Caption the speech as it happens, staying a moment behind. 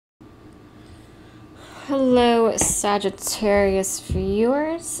Hello, Sagittarius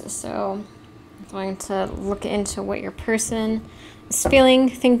viewers. So I'm going to look into what your person is feeling,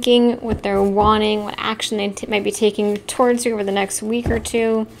 thinking, what they're wanting, what action they might be taking towards you over the next week or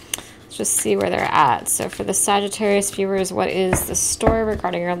two. Let's just see where they're at. So for the Sagittarius viewers, what is the story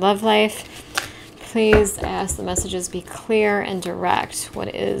regarding your love life? Please ask the messages be clear and direct.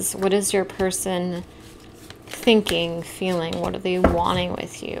 What is your person thinking, feeling? What are they wanting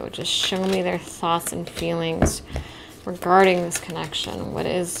with you? Just show me their thoughts and feelings regarding this connection. What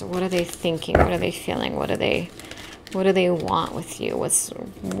are they thinking? What are they feeling? What do they want with you? What's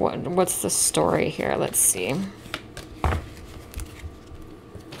the story here? Let's see.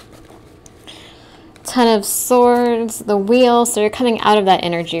 Ten of Swords, the Wheel. So you're coming out of that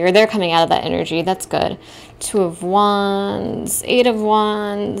energy, or they're coming out of that energy. That's good. Two of Wands, Eight of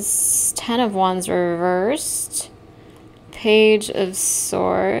Wands, Ten of Wands reversed, Page of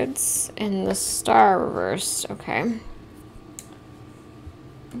Swords, and the Star reversed. Okay.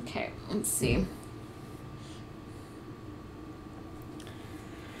 Okay, let's see.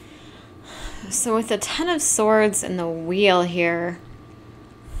 So with the Ten of Swords and the Wheel here,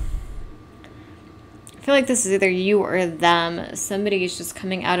 I feel like this is either you or them. Somebody is just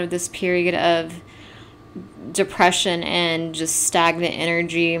coming out of this period of depression and just stagnant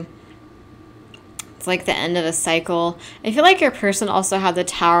energy. It's like the end of a cycle. I feel like your person also had the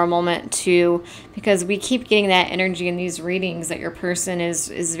Tower moment too, because we keep getting that energy in these readings that your person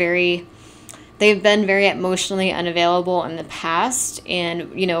is very, they've been very emotionally unavailable in the past.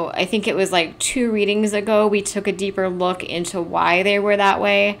 And, you know, I think it was like 2 readings ago, we took a deeper look into why they were that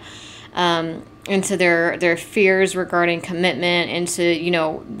way. Into their fears regarding commitment, into, you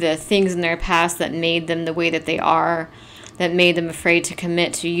know, the things in their past that made them the way that they are, that made them afraid to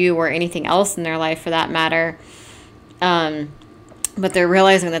commit to you or anything else in their life for that matter. But they're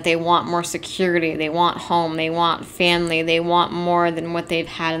realizing that they want more security, they want home, they want family, they want more than what they've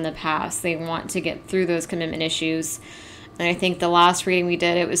had in the past. They want to get through those commitment issues. And I think the last reading we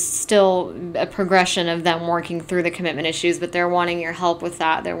did, it was still a progression of them working through the commitment issues, but they're wanting your help with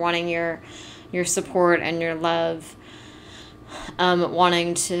that. They're wanting your support and your love,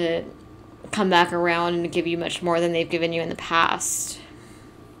 wanting to come back around and give you much more than they've given you in the past.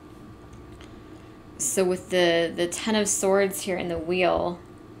 So with the Ten of Swords here in the Wheel,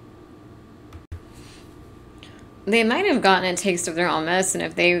 they might have gotten a taste of their own medicine.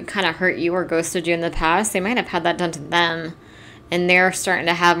 If they kind of hurt you or ghosted you in the past, they might have had that done to them. And they're starting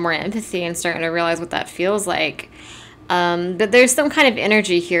to have more empathy and starting to realize what that feels like. But there's some kind of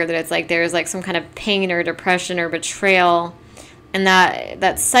energy here that it's like there's like some kind of pain or depression or betrayal. And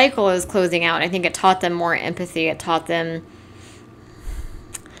that cycle is closing out. I think it taught them more empathy. It taught them...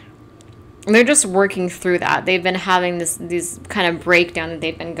 They're just working through that. They've been having these kind of breakdown that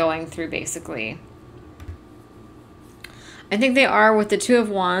they've been going through, basically. I think they are, with the Two of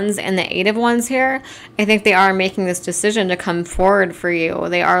Wands and the Eight of Wands here, I think they are making this decision to come forward for you.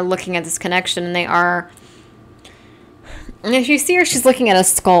 They are looking at this connection, and they are... And if you see her, she's looking at a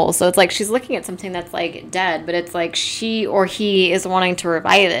skull. So it's like she's looking at something that's like dead, but it's like she or he is wanting to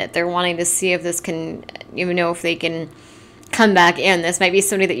revive it. They're wanting to see if this can, you know, if they can come back in. This might be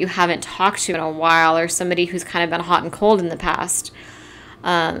somebody that you haven't talked to in a while, or somebody who's kind of been hot and cold in the past.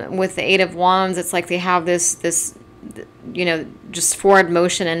 With the Eight of Wands, it's like they have this, you know, just forward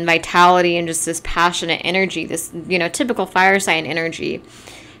motion and vitality and just this passionate energy, this, you know, typical fire sign energy,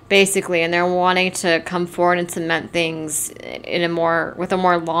 basically, and they're wanting to come forward and cement things with a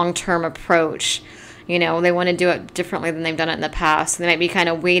more long-term approach. You know, they want to do it differently than they've done it in the past. They might be kind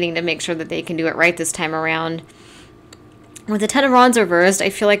of waiting to make sure that they can do it right this time around. With the Ten of Wands reversed, I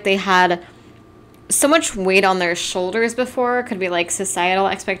feel like they had so much weight on their shoulders before. It could be like societal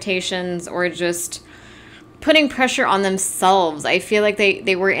expectations or just putting pressure on themselves. I feel like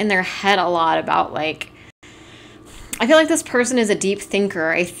they were in their head a lot about, like, I feel like this person is a deep thinker.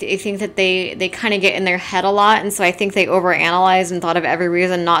 I think that they kind of get in their head a lot, and so I think they overanalyzed and thought of every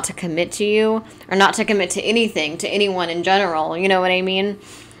reason not to commit to you, or not to commit to anything, to anyone in general, you know what I mean?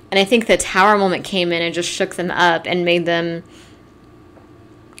 And I think the Tower moment came in and just shook them up and made them,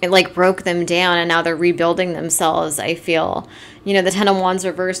 it like broke them down, and now they're rebuilding themselves, I feel. You know, the Ten of Wands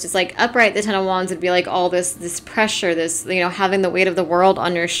reversed is like upright. The Ten of Wands would be like all this pressure, this, you know, having the weight of the world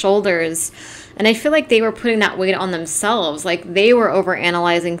on your shoulders. And I feel like they were putting that weight on themselves. Like they were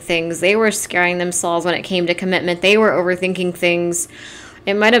overanalyzing things. They were scaring themselves when it came to commitment. They were overthinking things.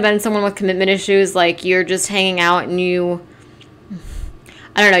 It might have been someone with commitment issues, like you're just hanging out and you,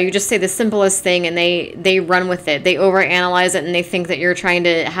 I don't know, you just say the simplest thing and they run with it. They overanalyze it and they think that you're trying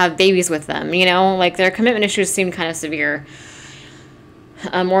to have babies with them, you know? Like their commitment issues seem kind of severe.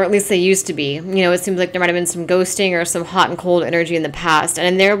 Or at least they used to be. You know, it seems like there might have been some ghosting or some hot and cold energy in the past,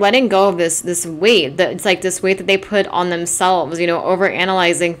 and they're letting go of this weight. That it's like this weight that they put on themselves. You know, over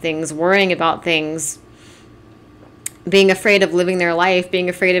analyzing things, worrying about things, being afraid of living their life, being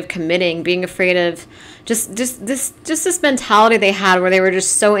afraid of committing, being afraid of just this mentality they had where they were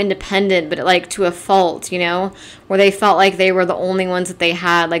just so independent, but like to a fault, you know, where they felt like they were the only ones that they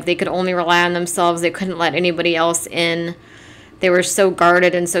had, like they could only rely on themselves, they couldn't let anybody else in. They were so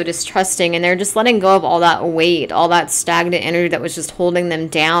guarded and so distrusting, and they're just letting go of all that weight, all that stagnant energy that was just holding them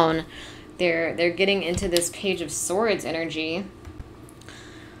down. They're getting into this Page of Swords energy.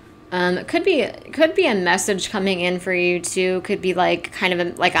 It could be a message coming in for you too. Could be like kind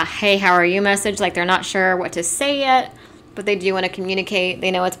of like a "Hey, how are you?" message. Like they're not sure what to say yet, but they do want to communicate. They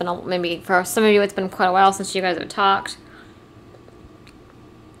know it's been maybe for some of you it's been quite a while since you guys have talked.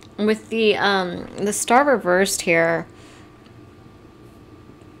 With the Star reversed here,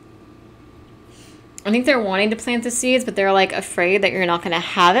 I think they're wanting to plant the seeds, but they're like afraid that you're not going to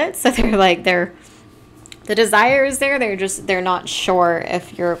have it. So they're like, the desire is there. They're not sure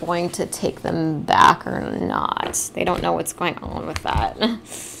if you're going to take them back or not. They don't know what's going on with that.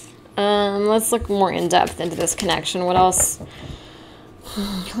 Let's look more in depth into this connection. What else?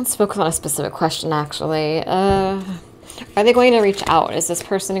 Let's focus on a specific question, actually. Are they going to reach out? Is this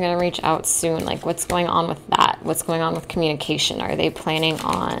person going to reach out soon? Like, what's going on with that? What's going on with communication? Are they planning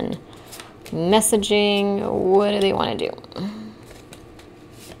on messaging? What do they want to do?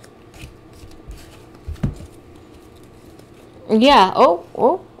 Yeah.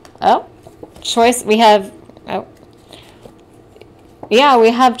 Oh. Choice. We have. Oh. Yeah,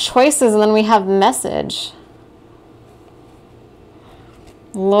 we have choices, and then we have message.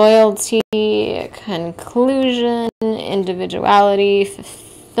 Loyalty, conclusion, individuality,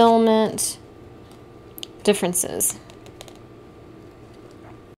 fulfillment, differences.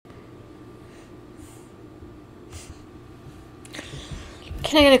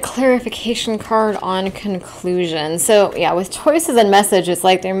 Can I get a clarification card on conclusion? So yeah, with choices and message, it's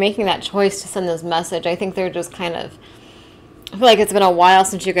like they're making that choice to send this message. I think they're just kind of, I feel like it's been a while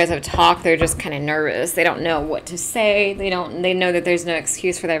since you guys have talked. They're just kind of nervous. They don't know what to say. They know that there's no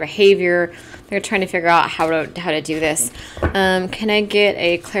excuse for their behavior. They're trying to figure out how to do this. Can I get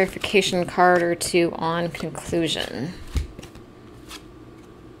a clarification card or two on conclusion?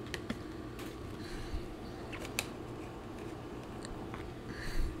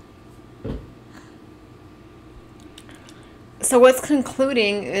 So what's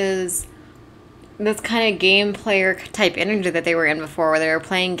concluding is this kind of game player type energy that they were in before, where they were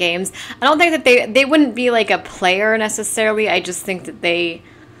playing games. I don't think that they wouldn't be like a player necessarily. I just think that they're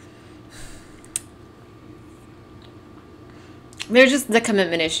just the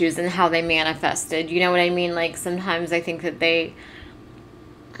commitment issues and how they manifested. You know what I mean? Like sometimes I think that they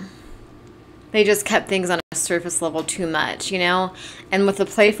just kept things on a surface level too much, you know? And with the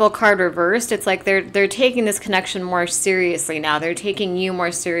playful card reversed, it's like they're taking this connection more seriously now. They're taking you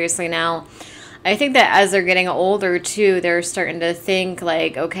more seriously now. I think that as they're getting older too, they're starting to think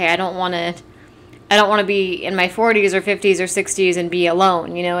like, okay, I don't want to be in my 40s or 50s or 60s and be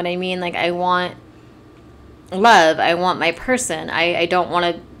alone, you know what I mean? Like I want love. I want my person. I don't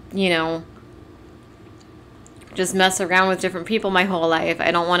want to, you know, just mess around with different people my whole life.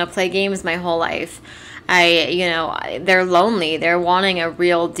 I don't want to play games my whole life. They're lonely. They're wanting a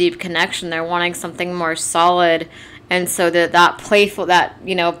real deep connection. They're wanting something more solid. And so that playful, that,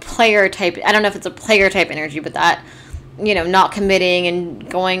 you know, player type, I don't know if it's a player type energy, but that, you know, not committing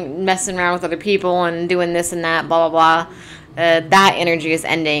and messing around with other people and doing this and that, blah, blah, blah. That energy is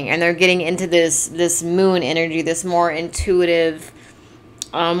ending. And they're getting into this moon energy, this more intuitive,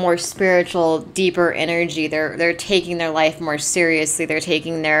 more spiritual, deeper energy. They're taking their life more seriously. They're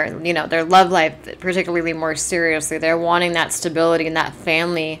taking their love life particularly more seriously. They're wanting that stability and that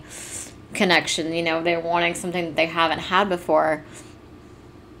family connection. You know, they're wanting something that they haven't had before.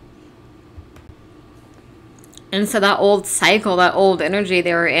 And so that old cycle, that old energy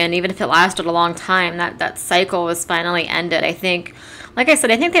they were in, even if it lasted a long time, that cycle was finally ended. I think, like I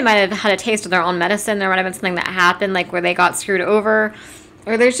said, I think they might have had a taste of their own medicine. There might have been something that happened, like where they got screwed over.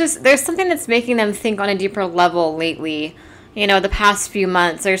 Or there's something that's making them think on a deeper level lately. You know, the past few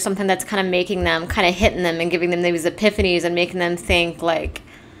months, there's something that's kind of making them, kind of hitting them and giving them these epiphanies and making them think like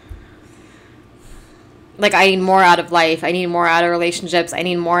I need more out of life. I need more out of relationships. I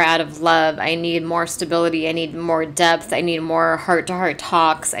need more out of love. I need more stability. I need more depth. I need more heart-to-heart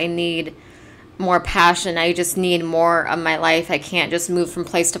talks. I need more passion. I just need more of my life. I can't just move from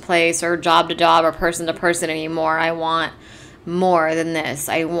place to place or job to job or person to person anymore. I want more than this.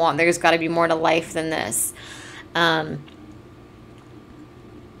 There's got to be more to life than this.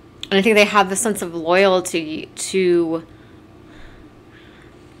 And I think they have this sense of loyalty to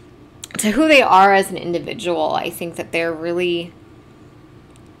who they are as an individual. I think that they're really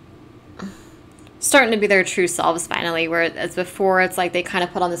starting to be their true selves finally, whereas before it's like they kind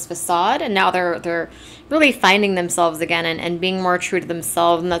of put on this facade, and now they're really finding themselves again and being more true to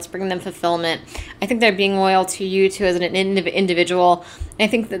themselves, and that's bringing them fulfillment. I think they're being loyal to you too as an individual. I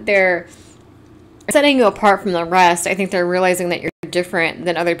think that they're setting you apart from the rest. I think they're realizing that you're different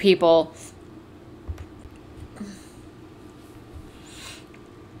than other people.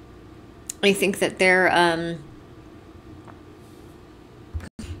 I think that they're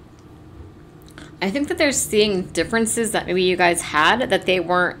seeing differences that maybe you guys had that they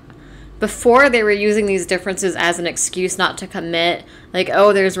weren't before. They were using these differences as an excuse not to commit. Like,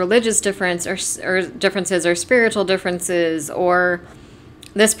 oh, there's religious difference or differences or spiritual differences, or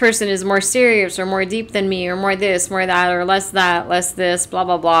this person is more serious or more deep than me, or more this, more that, or less that, less this, blah,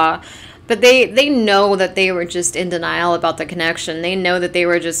 blah, blah. But they know that they were just in denial about the connection. They know that they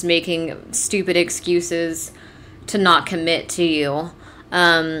were just making stupid excuses to not commit to you.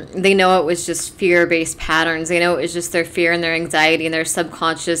 They know it was just fear-based patterns. They know it was just their fear and their anxiety and their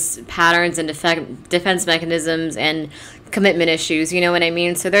subconscious patterns and defense mechanisms and commitment issues. You know what I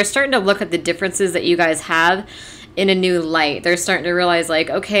mean? So they're starting to look at the differences that you guys have in a new light. They're starting to realize, like,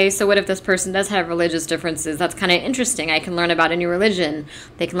 okay, so what if this person does have religious differences? That's kind of interesting. I can learn about a new religion.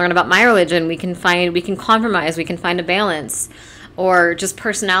 They can learn about my religion. We can compromise. We can find a balance. Or just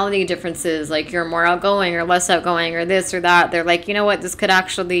personality differences, like you're more outgoing or less outgoing or this or that. They're like, you know what, this could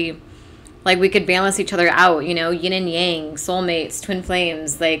actually, like, we could balance each other out, you know, yin and yang, soulmates, twin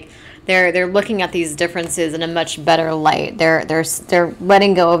flames. Like, they're looking at these differences in a much better light. They're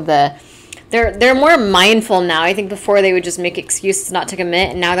letting go of they're more mindful now. I think before they would just make excuses not to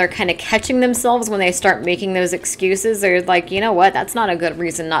commit, and now they're kind of catching themselves when they start making those excuses. They're like, you know what, that's not a good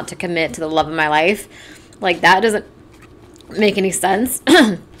reason not to commit to the love of my life. Like, that doesn't make any sense.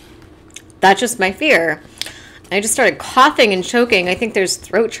 That's just my fear. I just started coughing and choking. I think there's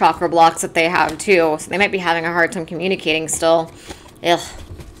throat chakra blocks that they have too, so they might be having a hard time communicating still. Ugh.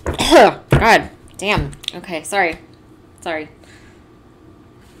 God damn. Okay, sorry.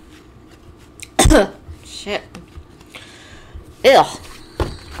 Shit. Ew.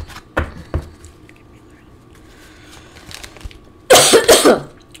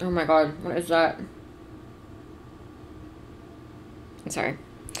 Oh my god, what is that? I'm sorry.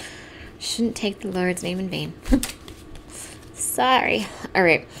 Shouldn't take the Lord's name in vain. Sorry. All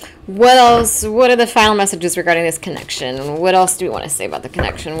right. What else? What are the final messages regarding this connection? What else do we want to say about the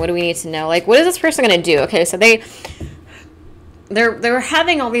connection? What do we need to know? Like, what is this person going to do? Okay, so they're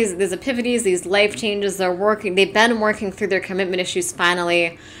having all these epiphanies, these life changes. They've been working through their commitment issues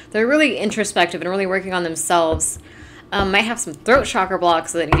finally. They're really introspective and really working on themselves. Might have some throat chakra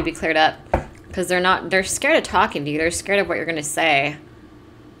blocks that need to be cleared up because they're scared of talking to you. They're scared of what you're going to say.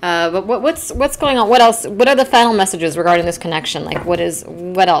 But what's going on? What else? What are the final messages regarding this connection? Like,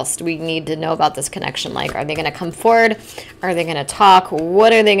 what else do we need to know about this connection? Like, are they going to come forward? Are they going to talk?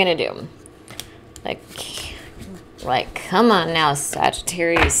 What are they going to do? Like, come on now,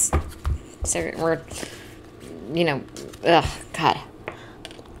 Sagittarius. We're, ugh, God.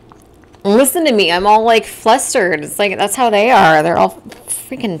 Listen to me. I'm all, like, flustered. It's like, that's how they are. They're all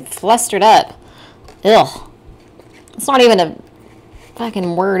freaking flustered up. Ugh. It's not even a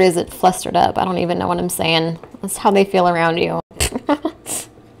fucking word, is it? Flustered up. I don't even know what I'm saying. That's how they feel around you.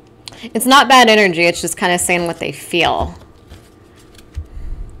 It's not bad energy. It's just kind of saying what they feel.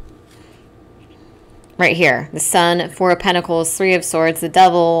 Right here. The Sun, 4 of Pentacles, 3 of Swords, the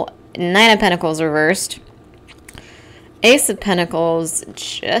Devil, 9 of Pentacles reversed, Ace of Pentacles,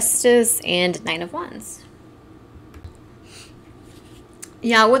 Justice, and 9 of Wands.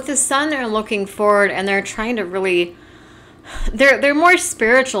 Yeah, with the Sun, they're looking forward and they're trying to really... They're more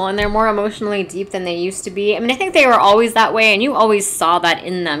spiritual and they're more emotionally deep than they used to be. I mean, I think they were always that way, and you always saw that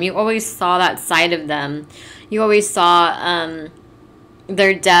in them. You always saw that side of them. You always saw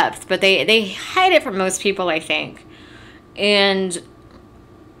their depth, but they hide it from most people, I think. And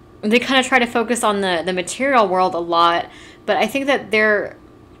they kind of try to focus on the material world a lot. But I think that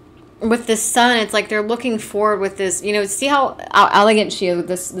with the Sun, it's like they're looking forward with this, see how elegant she is with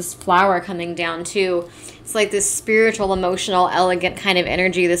this flower coming down too. It's like this spiritual, emotional, elegant kind of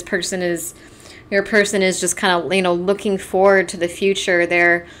energy. Your person is just kind of, looking forward to the future.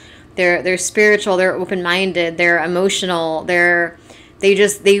 They're spiritual, they're open-minded, they're emotional,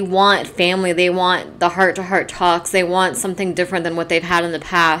 they want family, they want the heart-to-heart talks, they want something different than what they've had in the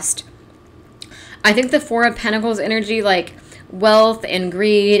past. I think the 4 of Pentacles energy, like wealth and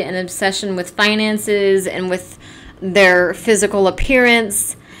greed and obsession with finances and with their physical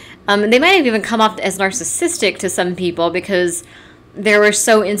appearance, They might have even come off as narcissistic to some people because they were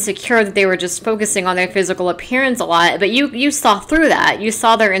so insecure that they were just focusing on their physical appearance a lot. But you saw through that. You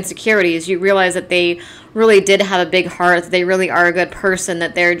saw their insecurities. You realized that they really did have a big heart, that they really are a good person,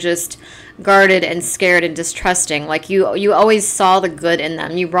 that they're just guarded and scared and distrusting. Like you always saw the good in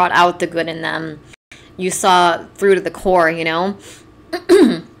them. You brought out the good in them. You saw through to the core, you know?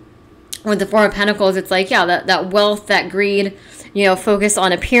 With the Four of Pentacles, it's like, yeah, that wealth, that greed, you know, focus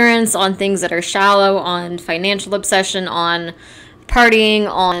on appearance, on things that are shallow, on financial obsession, on partying,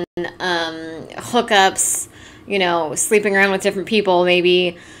 on hookups, you know, sleeping around with different people,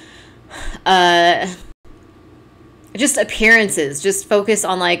 maybe just appearances, just focus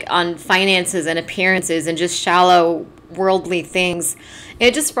on on finances and appearances and just shallow worldly things.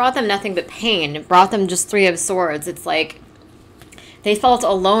 It just brought them nothing but pain. It brought them just Three of Swords. It's like they felt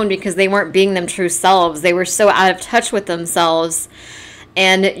alone because they weren't being them true selves. They were so out of touch with themselves.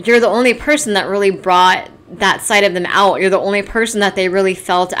 And you're the only person that really brought that side of them out. You're the only person that they really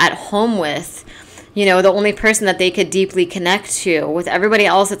felt at home with. You know, the only person that they could deeply connect to. With everybody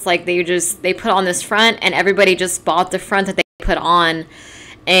else, it's like they put on this front and everybody just bought the front that they put on.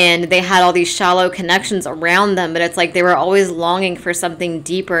 And they had all these shallow connections around them, but it's like they were always longing for something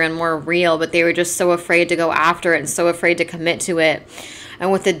deeper and more real, but they were just so afraid to go after it and so afraid to commit to it.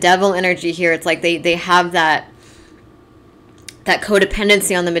 And with the Devil energy here, it's like they have that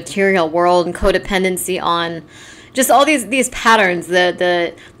codependency on the material world and codependency on just all these patterns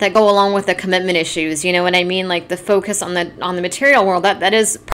that go along with the commitment issues. You know what I mean? Like the focus on the material world, that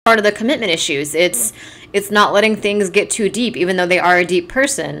is part of the commitment issues. It's not letting things get too deep, even though they are a deep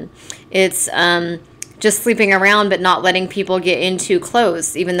person. It's just sleeping around, but not letting people get in too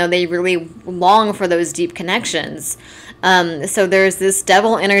close, even though they really long for those deep connections. So there's this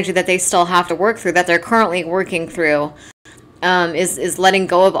Devil energy that they still have to work through, that they're currently working through. Is letting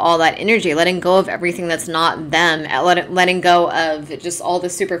go of all that energy, letting go of everything that's not them, letting go of just all the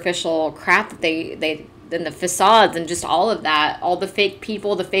superficial crap that they and the facades and just all of that, all the fake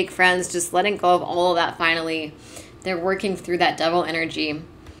people, the fake friends, just letting go of all of that finally. They're working through that Devil energy.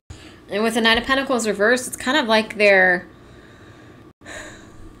 And with the Nine of Pentacles reversed, it's kind of like they're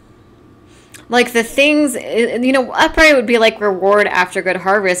like the things, you know, upright would be like reward after good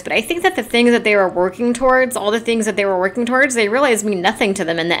harvest. But I think that the things that they were working towards, all the things that they were working towards, they realized mean nothing to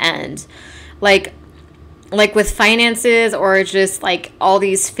them in the end. Like with finances, or just like all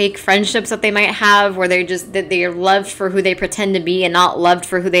these fake friendships that they might have where they are loved for who they pretend to be and not loved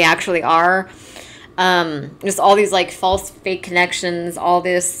for who they actually are. Just all these like false fake connections, all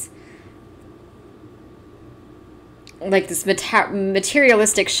this like this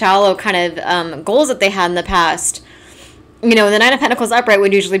materialistic, shallow kind of goals that they had in the past. You know, the Nine of Pentacles upright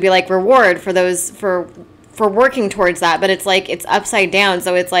would usually be like reward for those, for working towards that, but it's like it's upside down.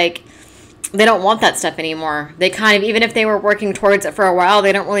 So it's like they don't want that stuff anymore. They kind of, even if they were working towards it for a while,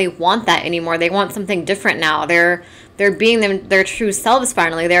 they don't really want that anymore. They want something different now. They're being their true selves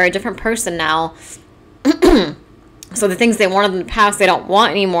finally. They're a different person now. So the things they wanted in the past, they don't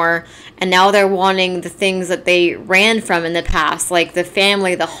want anymore. And now they're wanting the things that they ran from in the past, like the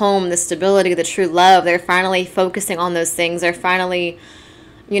family, the home, the stability, the true love. They're finally focusing on those things. They're finally,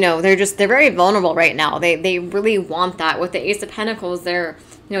 you know, they're very vulnerable right now. They really want that. With the Ace of Pentacles, they're,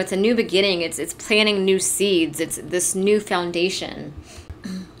 you know, it's a new beginning. It's planting new seeds. It's this new foundation.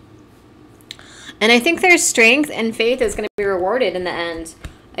 And I think their strength and faith is going to be rewarded in the end.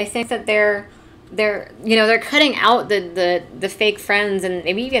 I think that they're cutting out the fake friends and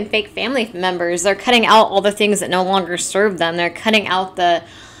maybe even fake family members. They're cutting out all the things that no longer serve them. They're cutting out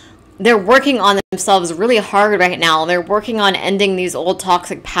they're working on themselves really hard right now. They're working on ending these old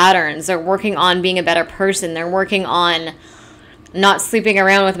toxic patterns. They're working on being a better person. They're working on not sleeping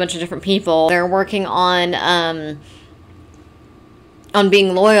around with a bunch of different people. They're working on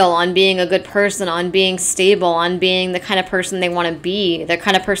being loyal, on being a good person, on being stable, on being the kind of person they want to be, the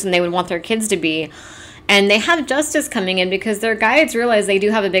kind of person they would want their kids to be. And they have justice coming in because their guides realize they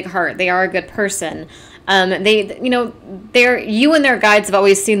do have a big heart. They are a good person. You and their guides have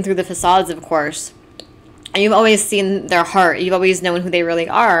always seen through the facades, of course. And you've always seen their heart. You've always known who they really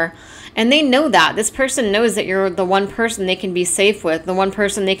are. And they know that. This person knows that you're the one person they can be safe with, the one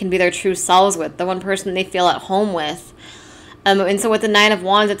person they can be their true selves with, the one person they feel at home with. And so with the Nine of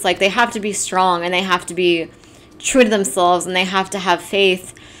Wands, it's like they have to be strong and they have to be true to themselves and they have to have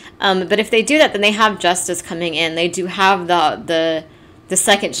faith. But if they do that, then they have justice coming in. They do have the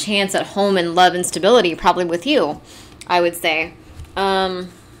second chance at home and love and stability, probably with you, I would say. All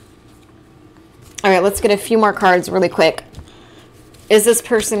right, let's get a few more cards really quick. Is this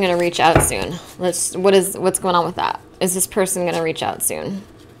person going to reach out soon? What's going on with that? Is this person going to reach out soon?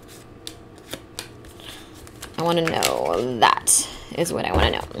 I want to know. That is what I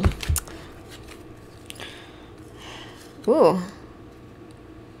want to know. Ooh.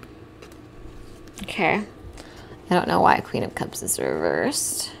 Okay. I don't know why Queen of Cups is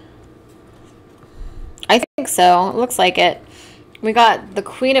reversed. I think so. It looks like it. We got the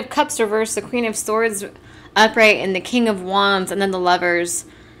Queen of Cups reversed, the Queen of Swords upright, and the King of Wands, and then the Lovers.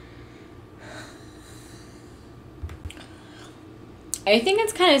 I think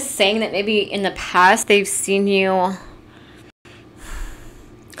it's kind of saying that maybe in the past they've seen you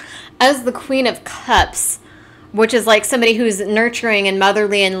as the Queen of Cups, which is like somebody who's nurturing and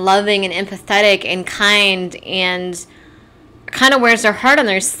motherly and loving and empathetic and kind and kind of wears their heart on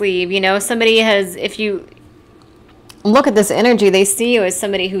their sleeve. You know, somebody has, if you look at this energy, they see you as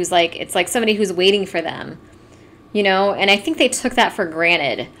somebody who's like, it's like somebody who's waiting for them, you know, and I think they took that for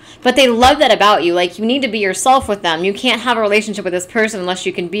granted. But they love that about you. Like, you need to be yourself with them. You can't have a relationship with this person unless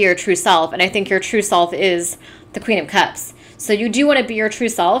you can be your true self. And I think your true self is the Queen of Cups. So you do want to be your true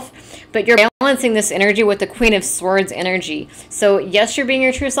self, but you're balancing this energy with the Queen of Swords energy. So yes, you're being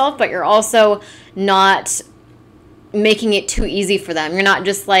your true self, but you're also not making it too easy for them. You're not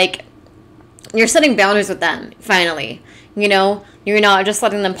just like, you're setting boundaries with them, finally. You know, you're not just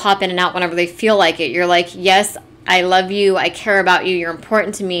letting them pop in and out whenever they feel like it. You're like, yes, I love you, I care about you, you're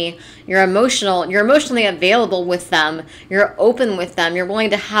important to me, you're emotionally available with them, you're open with them, you're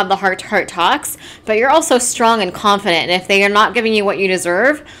willing to have the heart-to-heart talks, but you're also strong and confident, and if they are not giving you what you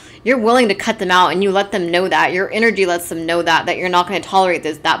deserve, you're willing to cut them out, and you let them know that. Your energy lets them know that you're not going to tolerate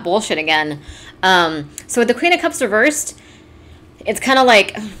that bullshit again. So with the Queen of Cups reversed, it's kind of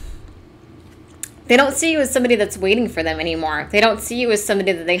like, they don't see you as somebody that's waiting for them anymore. They don't see you as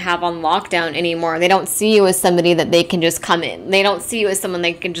somebody that they have on lockdown anymore. They don't see you as somebody that they can just come in. They don't see you as someone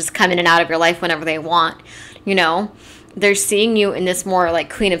they can just come in and out of your life whenever they want. You know, they're seeing you in this more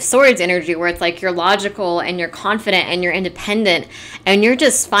like Queen of Swords energy, where it's like you're logical and you're confident and you're independent and you're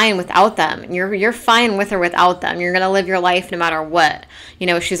just fine without them. You're fine with or without them. You're going to live your life no matter what. You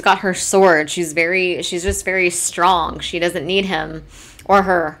know, she's got her sword. She's just very strong. She doesn't need him or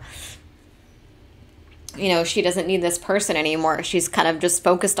her. You know, she doesn't need this person anymore. She's kind of just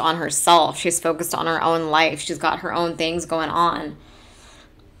focused on herself. She's focused on her own life. She's got her own things going on.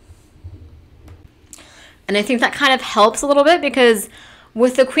 And I think that kind of helps a little bit, because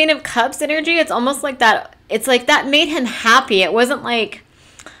with the Queen of Cups energy, it's almost like that. It's like that made him happy. It wasn't like,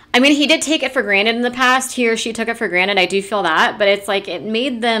 I mean, he did take it for granted in the past. He or she took it for granted. I do feel that. But it's like it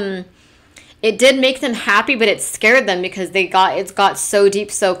did make them happy, but it scared them because it's got so deep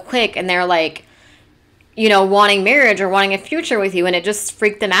so quick. And they're like, you know, wanting marriage or wanting a future with you, and it just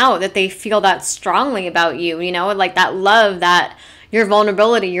freaked them out that they feel that strongly about you, you know, like that love, that your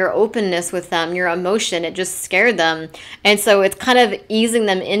vulnerability, your openness with them, your emotion, it just scared them. And so it's kind of easing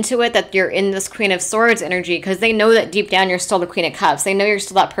them into it that you're in this Queen of Swords energy, because they know that deep down you're still the Queen of Cups. They know you're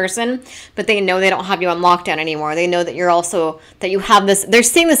still that person, but they know they don't have you on lockdown anymore. They know that you're also, that you have this, they're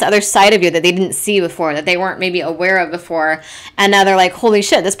seeing this other side of you that they didn't see before, that they weren't maybe aware of before. And now they're like, holy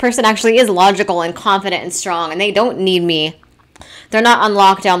shit, this person actually is logical and confident and strong, and they don't need me. They're not on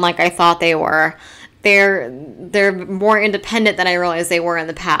lockdown like I thought they were. They're more independent than I realized they were in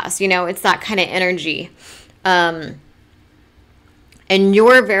the past. You know, it's that kind of energy. And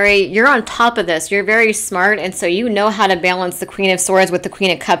you're on top of this. You're very smart. And so you know how to balance the Queen of Swords with the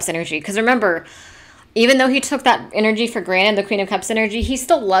Queen of Cups energy. Because remember, even though he took that energy for granted, the Queen of Cups energy, he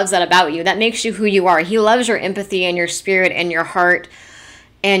still loves that about you. That makes you who you are. He loves your empathy and your spirit and your heart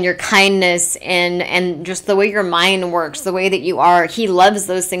and your kindness and just the way your mind works, the way that you are. He loves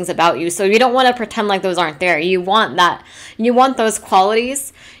those things about you. So you don't want to pretend like those aren't there. You want that. You want those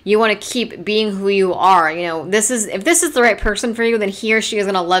qualities. You want to keep being who you are. You know, if this is the right person for you, then he or she is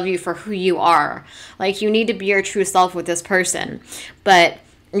going to love you for who you are. Like, you need to be your true self with this person. But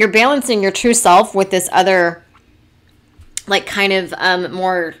you're balancing your true self with this other, like, kind of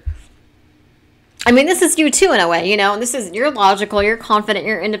more, I mean, this is you too in a way, you know. You're logical, you're confident,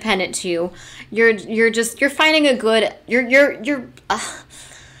 you're independent too. You're finding a good, you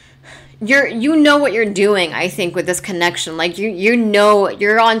know what you're doing, I think, with this connection. Like, you know,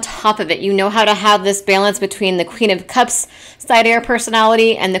 you're on top of it. You know how to have this balance between the Queen of Cups side of your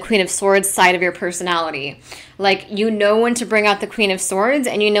personality and the Queen of Swords side of your personality. Like, you know when to bring out the Queen of Swords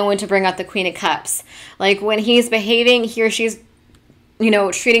and you know when to bring out the Queen of Cups. Like, when he's behaving, he or she's, you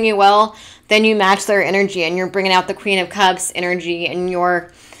know, treating you well, then you match their energy and you're bringing out the Queen of Cups energy and you're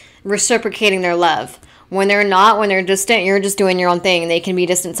reciprocating their love. When they're not, when they're distant, you're just doing your own thing. They can be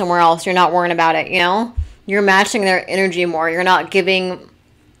distant somewhere else. You're not worrying about it, you know? You're matching their energy more. You're not giving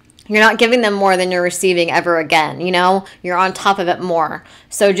them more than you're receiving ever again, you know? You're on top of it more.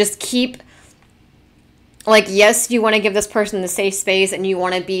 So just keep like, yes, you want to give this person the safe space and you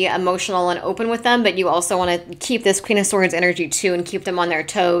want to be emotional and open with them, but you also want to keep this Queen of Swords energy too and keep them on their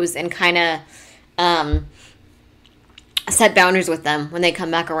toes and kind of set boundaries with them when they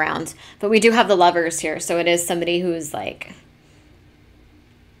come back around. But we do have the Lovers here, so it is somebody who's like,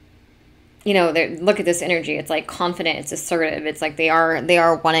 you know, look at this energy. It's like confident, it's assertive. It's like they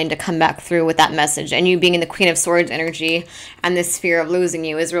are wanting to come back through with that message. And you being in the Queen of Swords energy and this fear of losing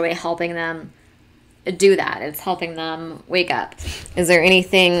you is really helping them do that. It's helping them wake up. Is there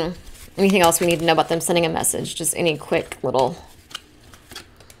anything else we need to know about them sending a message? Just any quick little...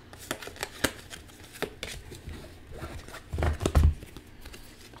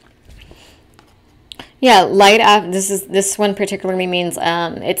 Yeah, light after, this one particularly means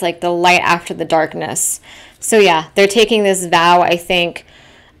it's like the light after the darkness. So yeah, they're taking this vow, I think,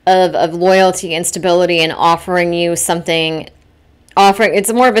 of loyalty and stability and offering you something.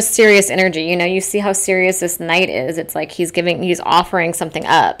 It's more of a serious energy. You know, you see how serious this knight is. It's like he's offering something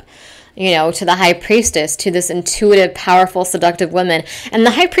up, you know, to the High Priestess, to this intuitive, powerful, seductive woman. And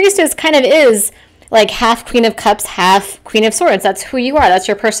the High Priestess kind of is like half Queen of Cups, half Queen of Swords. That's who you are. That's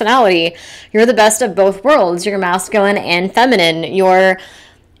your personality. You're the best of both worlds. You're masculine and feminine. You're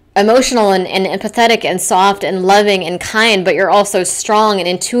emotional and empathetic and soft and loving and kind, but you're also strong and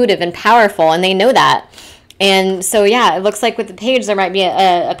intuitive and powerful, and they know that. And so, yeah, it looks like with the page, there might be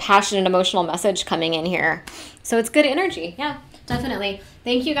a passionate, emotional message coming in here. So it's good energy. Yeah, definitely.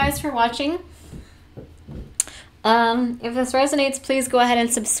 Thank you guys for watching. If this resonates, please go ahead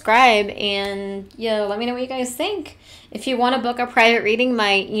and subscribe and, let me know what you guys think. If you want to book a private reading,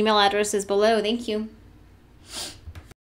 my email address is below. Thank you.